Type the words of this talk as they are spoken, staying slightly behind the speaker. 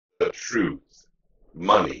Truth,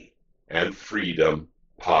 Money, and Freedom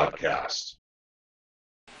podcast.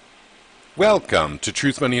 Welcome to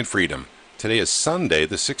Truth, Money, and Freedom. Today is Sunday,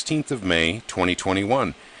 the 16th of May,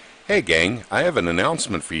 2021. Hey, gang, I have an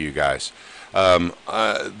announcement for you guys.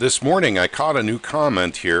 This morning I caught a new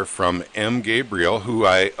comment here from M. Gabriel, who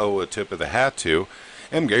I owe a tip of the hat to.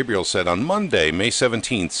 M. Gabriel said, on Monday, May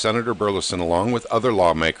 17th, Senator Burlison, along with other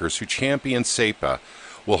lawmakers who champion SAPA,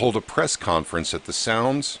 will hold a press conference at the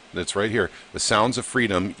Sounds, that's right here, the Sounds of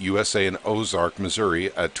Freedom, USA in Ozark,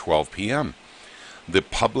 Missouri at 12 p.m. The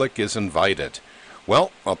public is invited.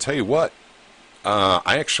 Well, I'll tell you what,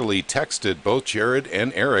 I actually texted both Jared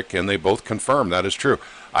and Eric, and they both confirmed that is true.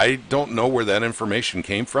 I don't know where that information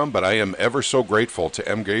came from, but I am ever so grateful to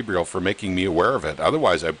M. Gabriel for making me aware of it.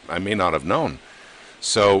 Otherwise, I may not have known.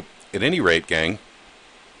 So, at any rate, gang,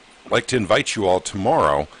 I'd like to invite you all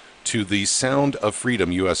tomorrow to the Sound of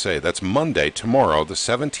Freedom USA. That's Monday, tomorrow, the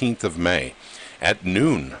 17th of May, at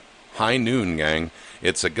noon, high noon, gang.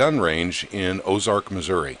 It's a gun range in Ozark,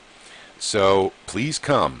 Missouri. So, please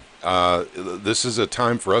come. This is a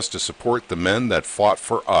time for us to support the men that fought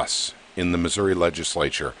for us in the Missouri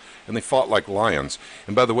legislature. And they fought like lions.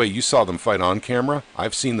 And by the way, you saw them fight on camera.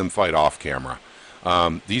 I've seen them fight off camera.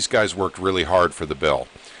 These guys worked really hard for the bill.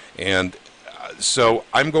 And so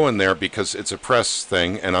I'm going there because it's a press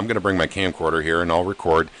thing, and I'm going to bring my camcorder here and I'll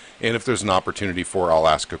record. And if there's an opportunity I'll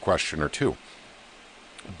ask a question or two.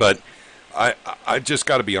 But I just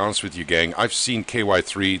got to be honest with you, gang. I've seen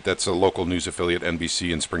KY3, that's a local news affiliate,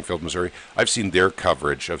 NBC in Springfield, Missouri. I've seen their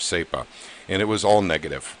coverage of SAPA, and it was all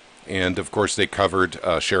negative. And, of course, they covered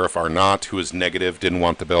Sheriff Arnott, who is negative, didn't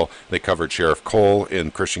want the bill. They covered Sheriff Cole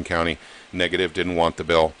in Christian County, negative, didn't want the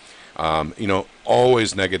bill.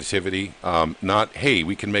 Always negativity, not, hey,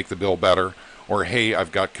 we can make the bill better, or, hey,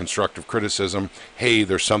 I've got constructive criticism, hey,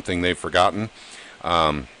 there's something they've forgotten.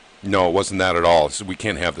 No, it wasn't that at all. We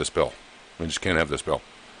can't have this bill. We just can't have this bill.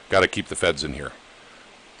 Got to keep the feds in here.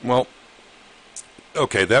 Well,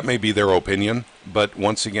 okay, that may be their opinion, but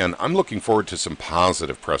once again, I'm looking forward to some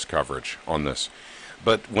positive press coverage on this.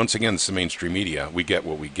 But once again, it's the mainstream media. We get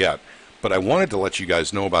what we get. But I wanted to let you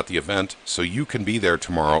guys know about the event so you can be there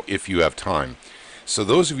tomorrow if you have time. So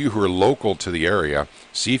those of you who are local to the area,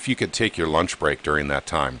 see if you could take your lunch break during that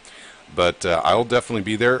time. But I'll definitely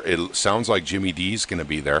be there. It sounds like Jimmy D's going to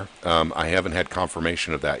be there. I haven't had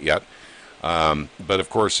confirmation of that yet. But of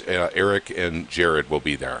course, Eric and Jared will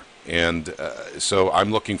be there. And so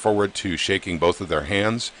I'm looking forward to shaking both of their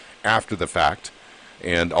hands after the fact.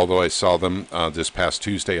 And although I saw them this past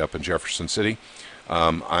Tuesday up in Jefferson City,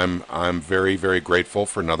 I'm very, very grateful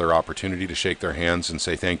for another opportunity to shake their hands and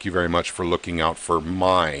say thank you very much for looking out for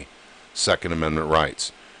my Second Amendment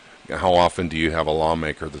rights. How often do you have a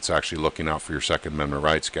lawmaker that's actually looking out for your Second Amendment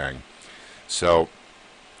rights, gang? So,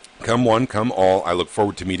 come one, come all. I look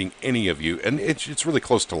forward to meeting any of you. And it's really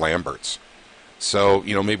close to Lambert's. So,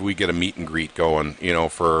 maybe we get a meet and greet going,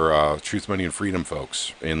 for Truth, Money, and Freedom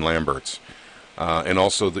folks in Lambert's. And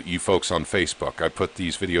also you folks on Facebook. I put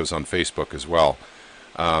these videos on Facebook as well.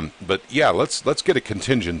 But yeah, let's get a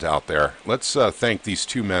contingent out there. Let's thank these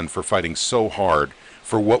two men for fighting so hard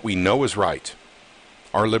for what we know is right,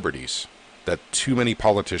 our liberties, that too many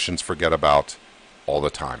politicians forget about all the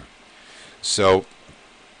time. So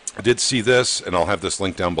I did see this, and I'll have this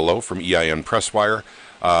link down below from EIN Presswire.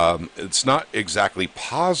 It's not exactly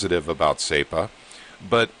positive about SAPA,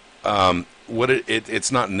 but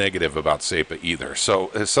it's not negative about SAPA either.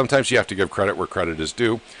 So sometimes you have to give credit where credit is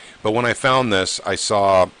due. But when I found this, I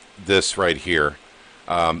saw this right here.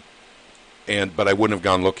 But I wouldn't have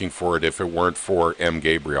gone looking for it if it weren't for M.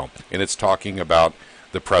 Gabriel. And it's talking about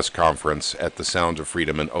the press conference at the Sound of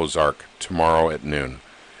Freedom in Ozark tomorrow at noon.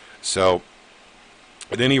 So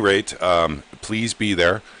at any rate, please be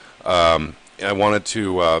there. I wanted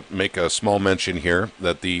to make a small mention here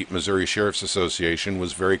that the Missouri Sheriff's Association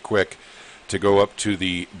was very quick to go up to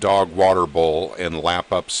the Dog Water Bowl and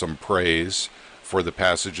lap up some praise for the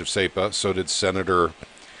passage of SAPA. So did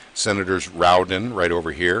Senators Rowden right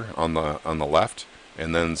over here on the left,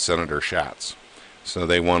 and then Senator Schatz. So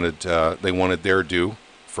they wanted their due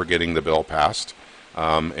for getting the bill passed,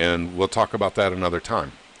 and we'll talk about that another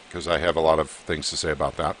time because I have a lot of things to say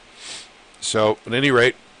about that. So at any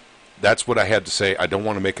rate, that's what I had to say. I don't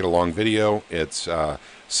want to make it a long video. It's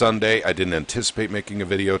Sunday. I didn't anticipate making a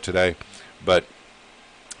video today, but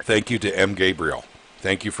thank you to M. Gabriel.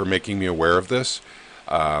 Thank you for making me aware of this.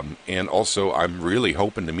 And also, I'm really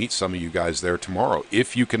hoping to meet some of you guys there tomorrow,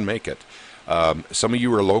 if you can make it. Some of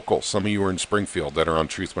you are local. Some of you are in Springfield that are on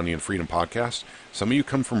Truth, Money, and Freedom podcast. Some of you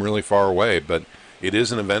come from really far away, but it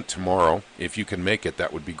is an event tomorrow. If you can make it,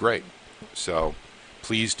 that would be great. So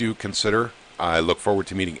please do consider. I look forward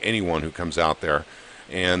to meeting anyone who comes out there,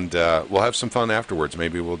 and we'll have some fun afterwards.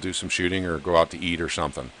 Maybe we'll do some shooting or go out to eat or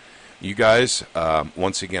something. You guys,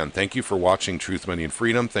 once again, thank you for watching Truth, Money, and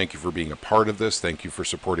Freedom. Thank you for being a part of this. Thank you for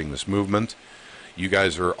supporting this movement. You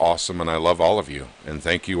guys are awesome, and I love all of you. And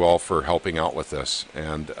thank you all for helping out with this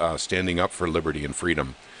and standing up for liberty and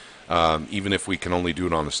freedom. Even if we can only do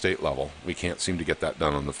it on the state level, we can't seem to get that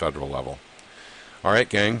done on the federal level. All right,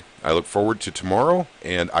 gang, I look forward to tomorrow,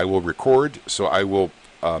 and I will record, so I will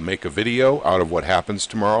make a video out of what happens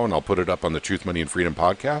tomorrow, and I'll put it up on the Truth, Money, and Freedom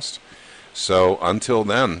podcast. So until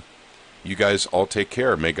then, you guys all take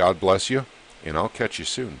care. May God bless you, and I'll catch you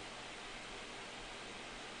soon.